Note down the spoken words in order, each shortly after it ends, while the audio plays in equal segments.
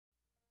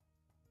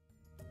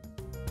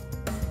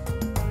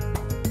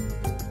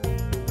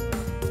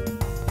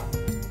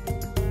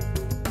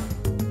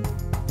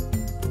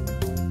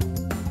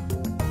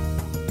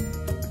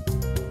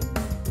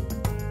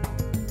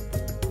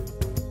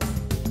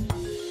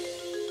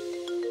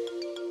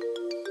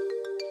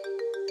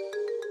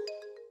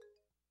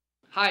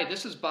Hi,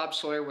 this is Bob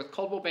Sawyer with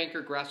Coldwell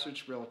Banker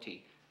Grassroots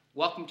Realty.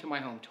 Welcome to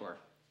my home tour.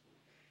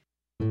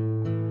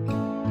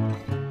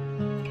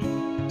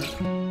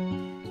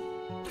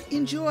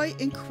 Enjoy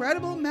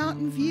incredible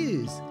mountain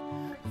views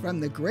from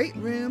the great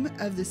room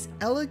of this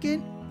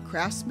elegant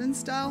Craftsman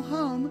style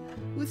home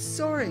with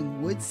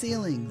soaring wood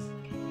ceilings.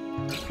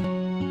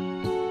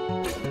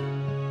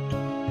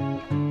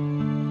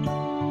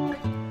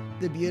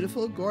 The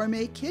beautiful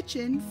gourmet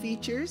kitchen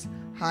features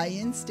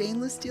high-end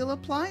stainless steel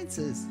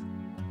appliances.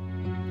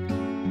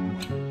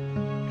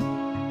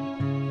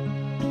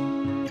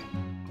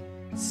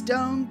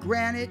 Stone,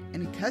 granite,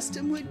 and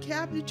custom wood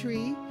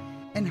cabinetry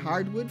and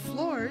hardwood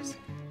floors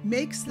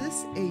makes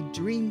this a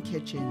dream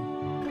kitchen.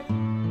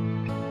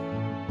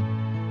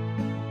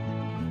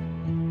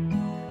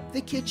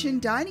 The kitchen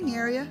dining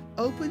area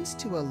opens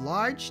to a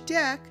large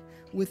deck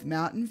with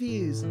mountain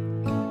views.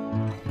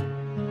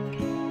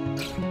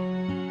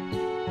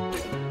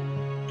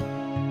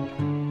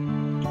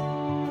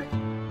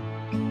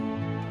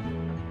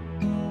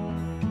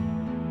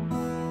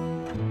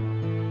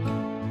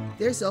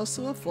 There's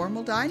also a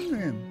formal dining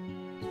room.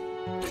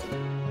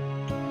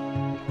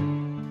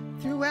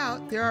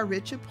 Throughout, there are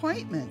rich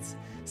appointments,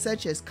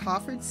 such as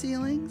coffered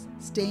ceilings,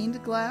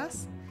 stained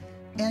glass,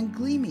 and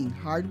gleaming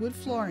hardwood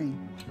flooring.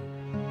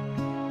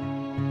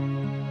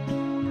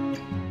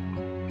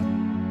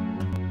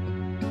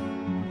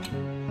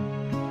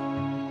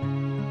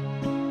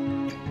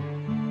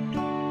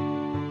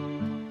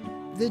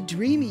 The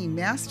dreamy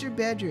master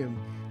bedroom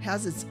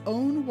has its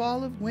own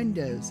wall of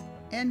windows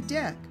and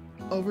deck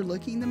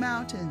overlooking the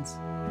mountains.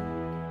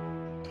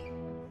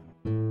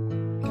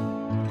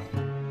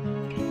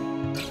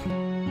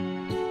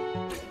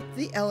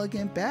 The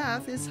elegant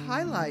bath is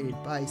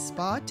highlighted by a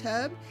spa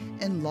tub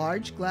and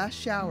large glass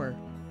shower.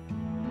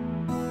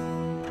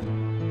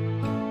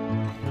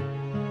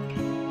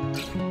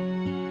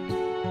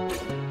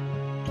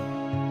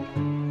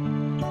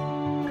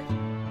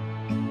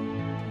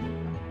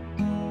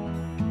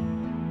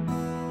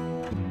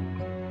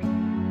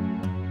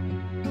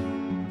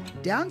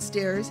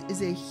 Downstairs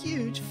is a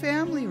huge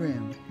family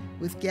room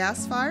with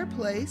gas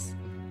fireplace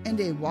and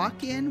a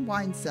walk-in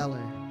wine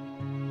cellar.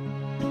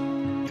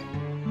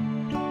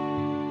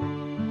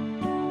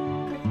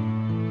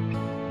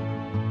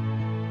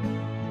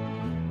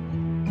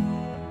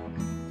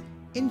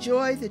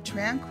 Enjoy the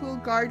tranquil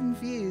garden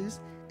views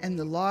and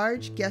the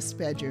large guest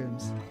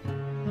bedrooms.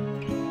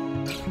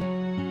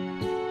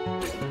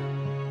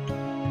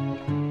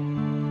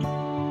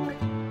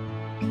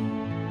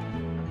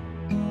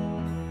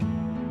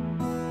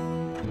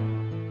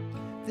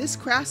 This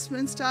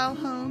Craftsman-style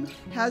home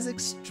has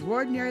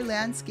extraordinary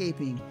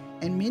landscaping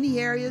and many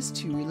areas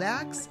to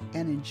relax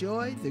and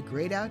enjoy the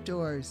great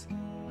outdoors.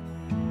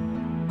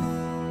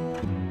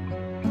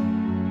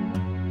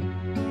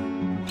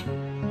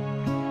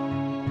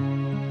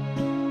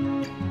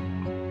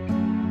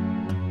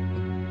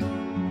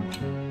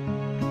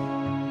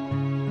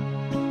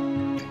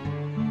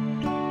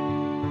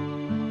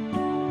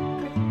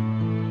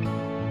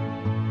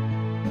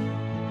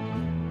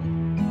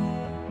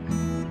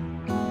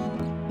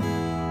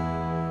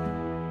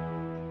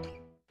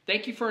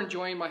 Thank you for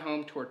enjoying my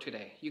home tour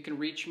today. You can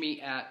reach me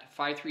at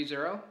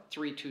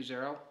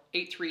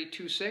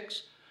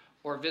 530-320-8326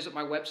 or visit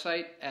my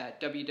website at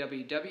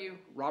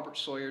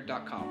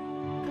www.robertsawyer.com.